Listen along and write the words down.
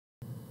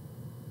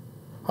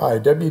Hi,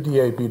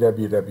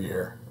 WDABWW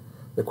here.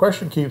 The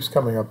question keeps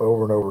coming up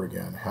over and over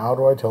again. How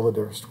do I tell the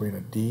difference between a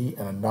D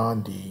and a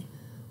non-D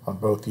on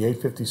both the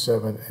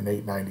 857 and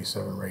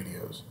 897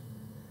 radios?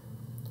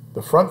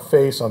 The front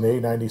face on the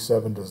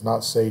 897 does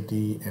not say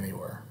D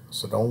anywhere,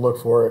 so don't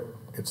look for it.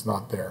 It's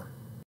not there.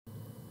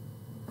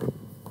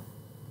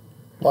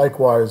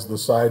 Likewise, the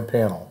side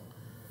panel.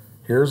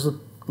 Here's the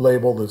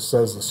label that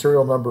says the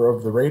serial number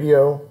of the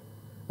radio.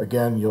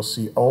 Again, you'll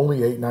see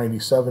only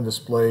 897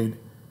 displayed.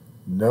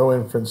 No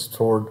inference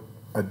toward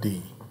a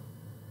D.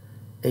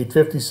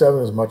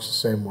 857 is much the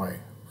same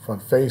way.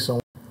 Front face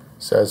only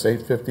says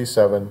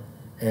 857,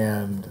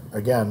 and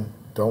again,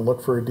 don't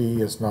look for a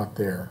D, it's not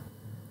there.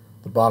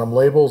 The bottom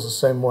label is the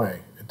same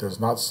way. It does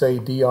not say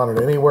D on it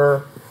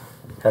anywhere.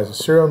 It has a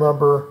serial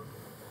number,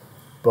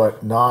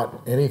 but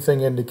not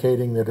anything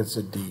indicating that it's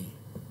a D.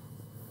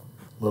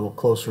 Little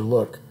closer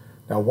look.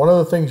 Now, one of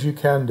the things you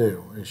can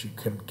do is you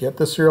can get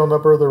the serial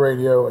number of the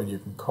radio and you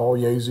can call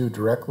Yaesu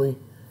directly,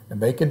 and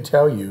they can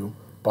tell you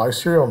by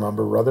serial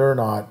number whether or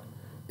not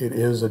it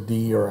is a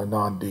D or a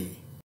non-D.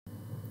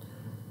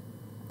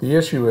 The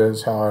issue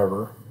is,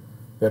 however,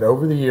 that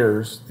over the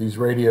years, these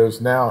radios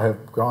now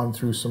have gone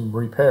through some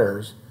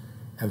repairs,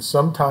 and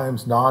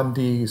sometimes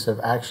non-Ds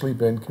have actually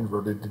been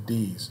converted to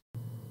Ds.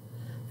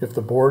 If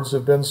the boards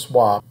have been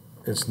swapped,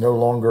 it's no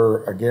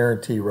longer a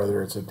guarantee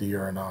whether it's a D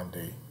or a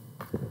non-D.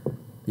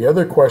 The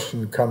other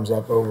question that comes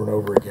up over and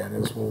over again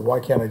is, well, why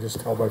can't I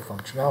just tell by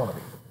functionality?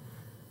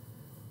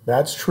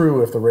 That's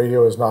true if the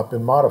radio has not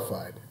been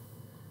modified.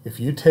 If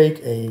you take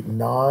a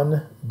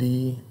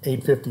non-D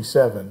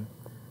 857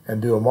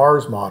 and do a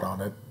Mars mod on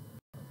it,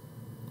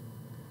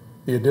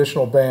 the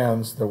additional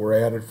bands that were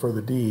added for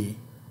the D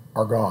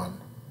are gone.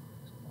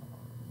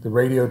 The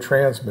radio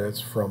transmits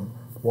from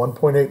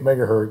 1.8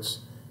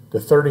 megahertz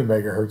to 30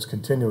 megahertz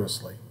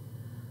continuously.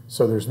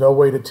 So there's no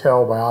way to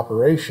tell by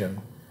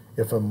operation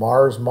if a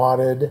Mars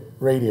modded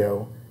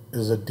radio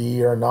is a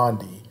D or a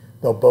non-D.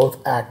 They'll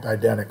both act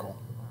identical.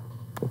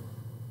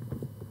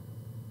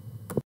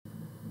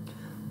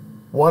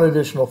 One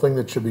additional thing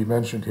that should be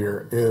mentioned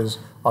here is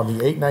on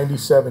the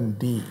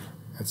 897D,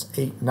 that's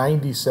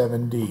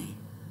 897D,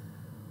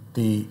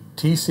 the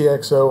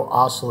TCXO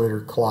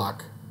oscillator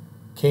clock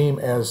came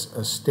as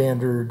a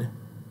standard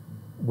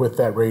with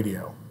that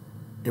radio.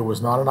 It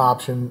was not an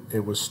option,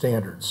 it was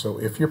standard. So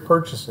if you're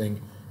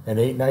purchasing an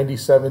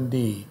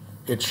 897D,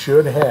 it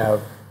should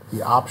have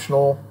the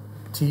optional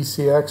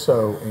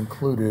TCXO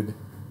included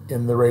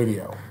in the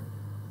radio.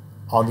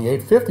 On the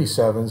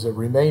 857s, it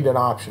remained an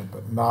option,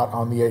 but not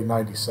on the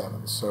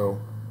 897s.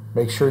 So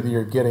make sure that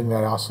you're getting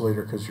that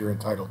oscillator because you're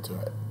entitled to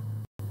it.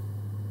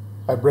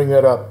 I bring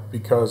that up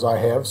because I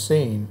have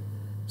seen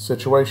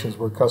situations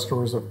where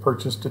customers have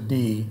purchased a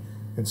D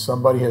and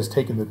somebody has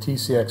taken the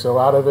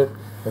TCXO out of it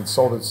and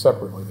sold it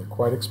separately. They're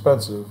quite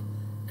expensive,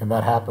 and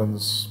that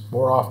happens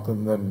more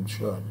often than it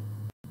should.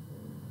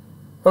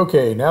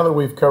 Okay, now that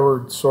we've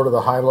covered sort of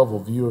the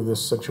high-level view of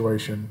this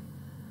situation,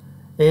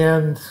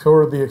 and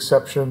sort of the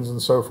exceptions and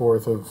so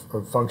forth of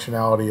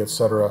functionality,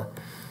 etc.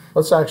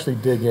 Let's actually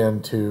dig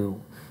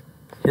into,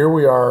 here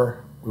we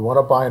are, we want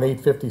to buy an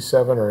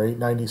 857 or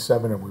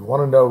 897 and we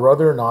want to know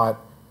whether or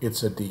not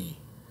it's a D.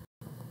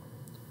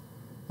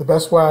 The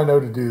best way I know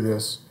to do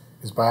this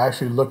is by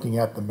actually looking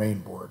at the main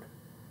board.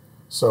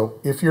 So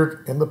if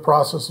you're in the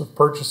process of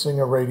purchasing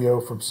a radio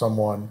from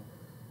someone,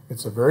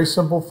 it's a very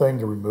simple thing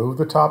to remove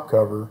the top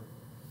cover,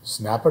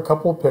 snap a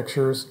couple of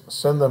pictures,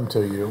 send them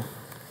to you,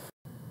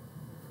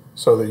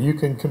 so that you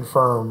can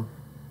confirm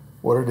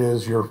what it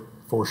is you're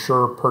for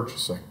sure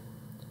purchasing.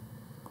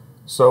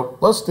 So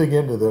let's dig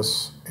into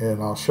this,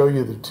 and I'll show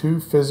you the two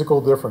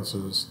physical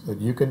differences that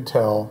you can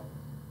tell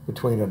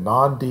between a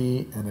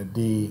non-D and a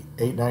D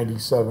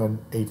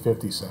 897,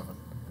 857.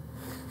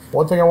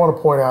 One thing I want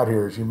to point out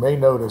here is you may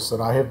notice that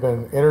I have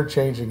been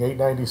interchanging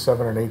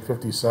 897 and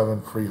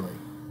 857 freely.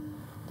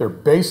 They're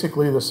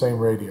basically the same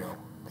radio.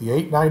 The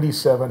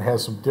 897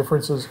 has some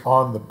differences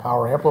on the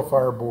power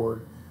amplifier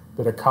board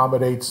that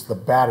accommodates the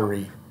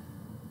battery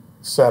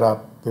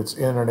setup that's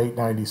in an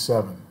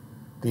 897.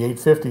 The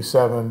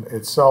 857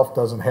 itself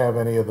doesn't have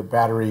any of the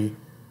battery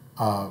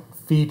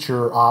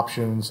feature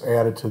options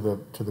added to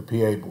the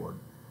PA board.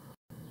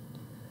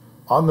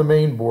 On the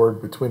main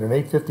board, between an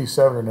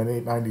 857 and an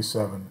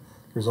 897,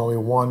 there's only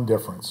one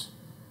difference.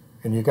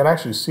 And you can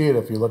actually see it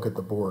if you look at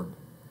the board.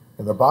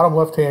 In the bottom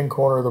left-hand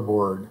corner of the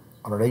board,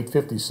 on an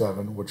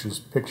 857, which is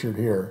pictured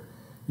here,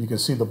 you can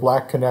see the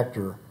black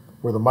connector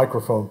where the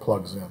microphone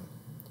plugs in.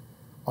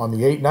 On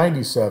the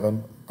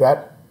 897,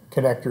 that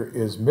connector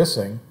is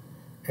missing,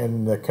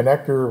 and the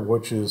connector,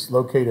 which is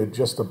located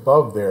just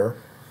above there,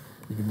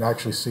 you can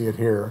actually see it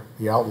here,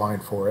 the outline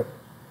for it,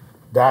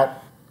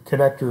 that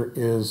connector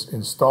is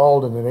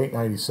installed in an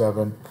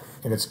 897,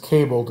 and it's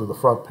cabled to the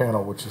front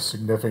panel, which is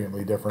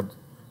significantly different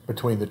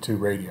between the two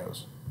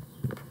radios.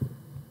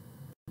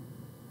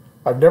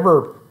 I've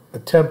never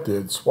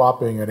attempted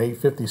swapping an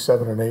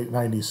 857 and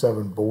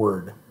 897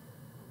 board.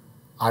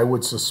 I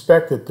would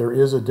suspect that there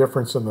is a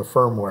difference in the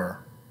firmware.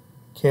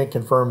 Can't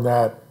confirm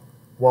that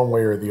one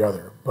way or the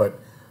other, but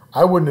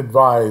I wouldn't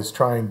advise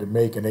trying to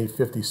make an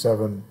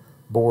 857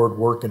 board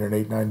work in an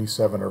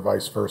 897 or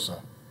vice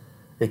versa.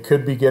 It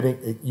could be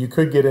you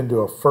could get into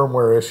a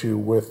firmware issue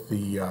with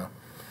the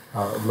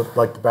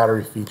like the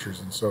battery features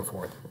and so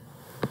forth.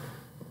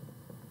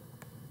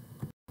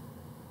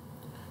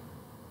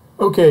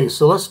 Okay,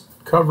 so let's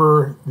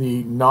cover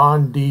the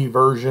non-D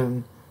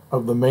version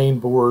of the main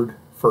board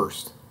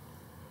first.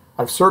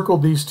 I've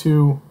circled these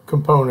two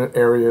component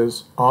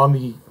areas on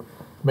the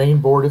main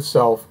board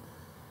itself,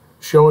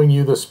 showing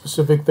you the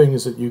specific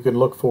things that you can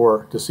look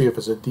for to see if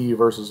it's a D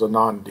versus a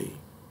non-D.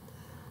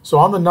 So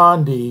on the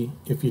non-D,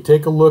 if you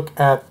take a look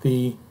at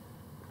the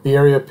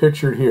area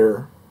pictured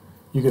here,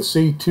 you can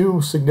see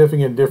two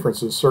significant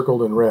differences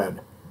circled in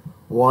red.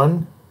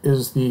 One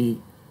is the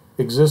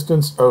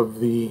existence of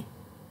the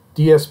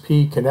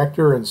DSP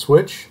connector and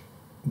switch.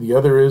 The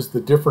other is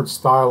the different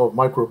style of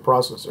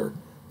microprocessor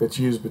that's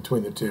used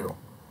between the two.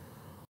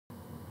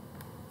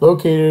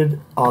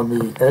 Located on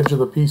the edge of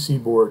the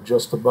PC board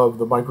just above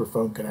the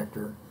microphone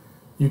connector,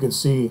 you can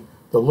see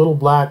the little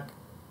black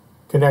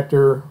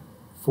connector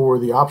for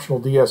the optional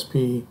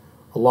DSP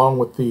along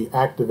with the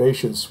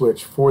activation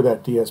switch for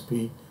that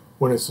DSP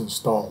when it's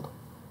installed.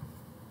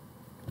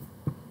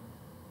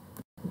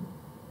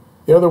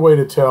 The other way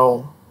to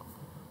tell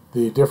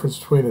the difference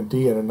between a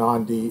D and a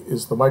non-D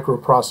is the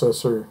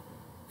microprocessor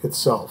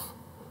itself.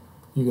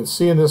 You can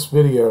see in this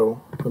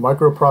video the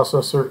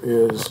microprocessor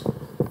is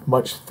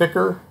much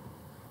thicker,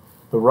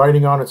 the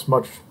writing on it's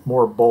much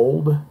more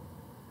bold,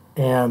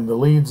 and the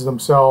leads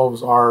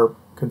themselves are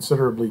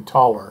considerably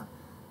taller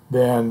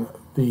than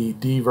the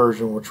D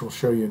version, which we'll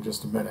show you in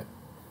just a minute.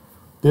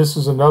 This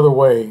is another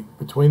way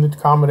between the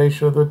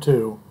combination of the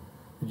two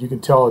that you can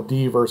tell a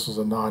D versus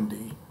a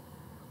non-D.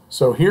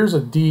 So here's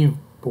a D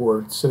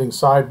board sitting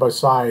side by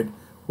side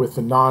with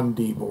the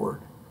non-D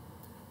board.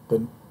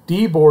 The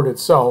D board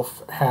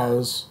itself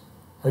has,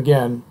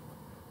 again,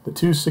 the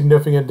two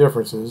significant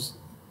differences.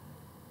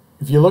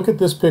 If you look at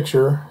this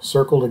picture,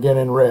 circled again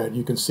in red,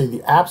 you can see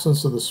the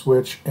absence of the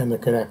switch and the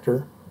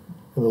connector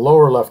in the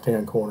lower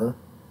left-hand corner,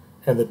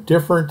 and the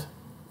different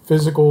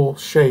physical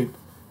shape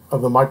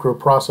of the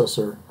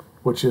microprocessor,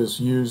 which is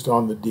used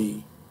on the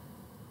D.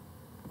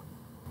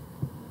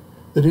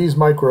 The D's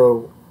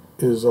micro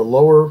is a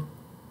lower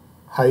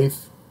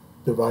height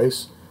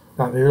device,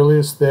 not nearly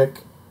as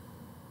thick.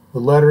 The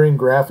lettering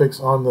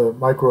graphics on the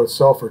micro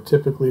itself are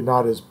typically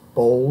not as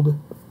bold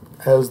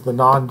as the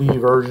non-D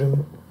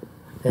version,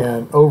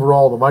 and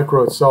overall the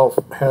micro itself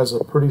has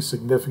a pretty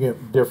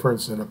significant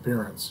difference in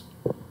appearance.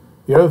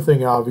 The other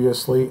thing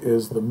obviously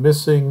is the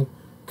missing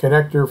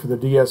connector for the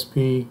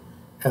DSP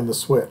and the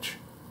switch.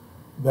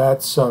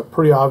 That's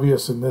pretty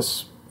obvious in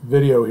this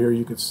video here.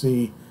 You can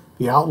see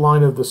the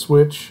outline of the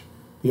switch,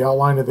 the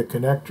outline of the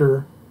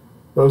connector.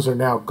 Those are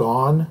now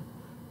gone.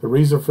 The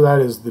reason for that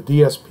is the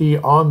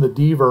DSP on the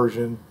D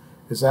version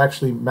is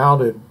actually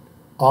mounted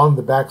on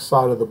the back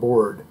side of the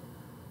board.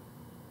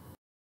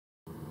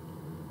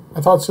 I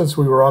thought since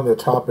we were on the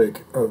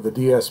topic of the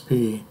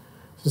DSP,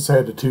 since I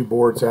had the two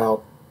boards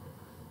out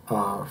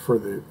for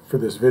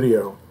this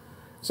video,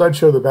 so I'd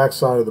show the back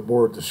side of the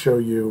board to show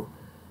you.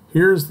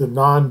 Here's the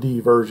non-D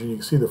version. You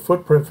can see the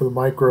footprint for the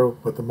micro,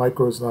 but the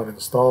micro is not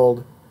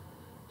installed.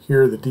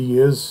 Here the D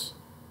is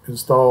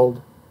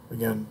installed.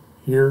 Again,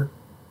 here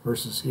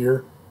versus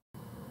here.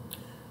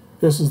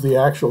 This is the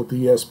actual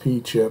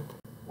DSP chip,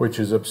 which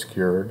is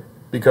obscured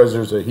because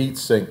there's a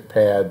heatsink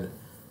pad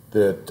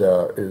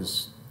that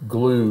is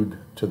glued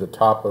to the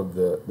top of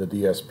the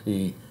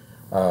DSP.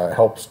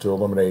 Helps to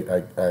eliminate,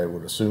 I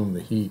would assume,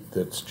 the heat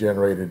that's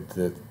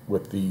generated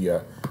with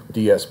the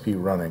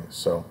DSP running.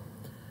 So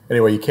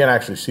anyway, you can't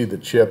actually see the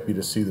chip, you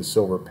just see the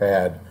silver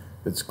pad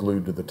that's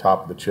glued to the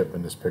top of the chip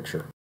in this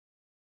picture.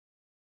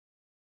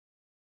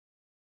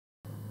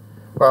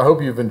 Well, I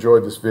hope you've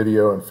enjoyed this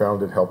video and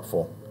found it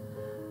helpful.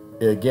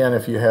 Again,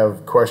 if you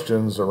have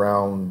questions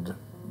around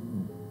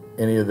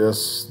any of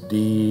this,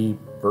 D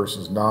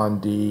versus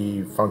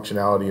non-D,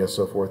 functionality and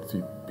so forth,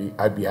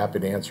 I'd be happy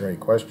to answer any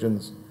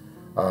questions.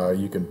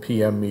 You can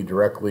PM me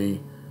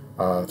directly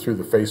through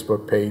the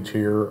Facebook page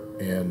here,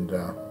 and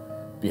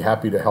be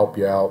happy to help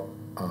you out.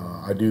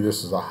 I do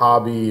this as a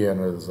hobby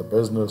and as a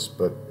business,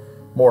 but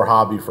more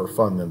hobby for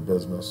fun than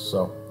business.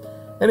 So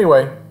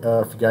anyway,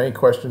 if you got any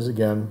questions,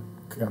 again,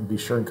 be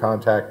sure and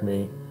contact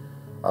me.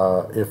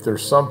 If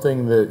there's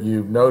something that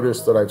you've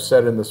noticed that I've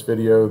said in this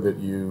video that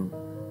you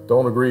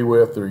don't agree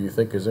with or you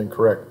think is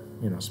incorrect,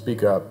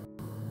 speak up.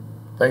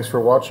 Thanks for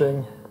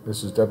watching.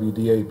 This is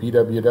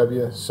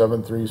WDABWW,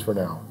 7 3s for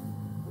now.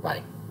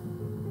 Bye.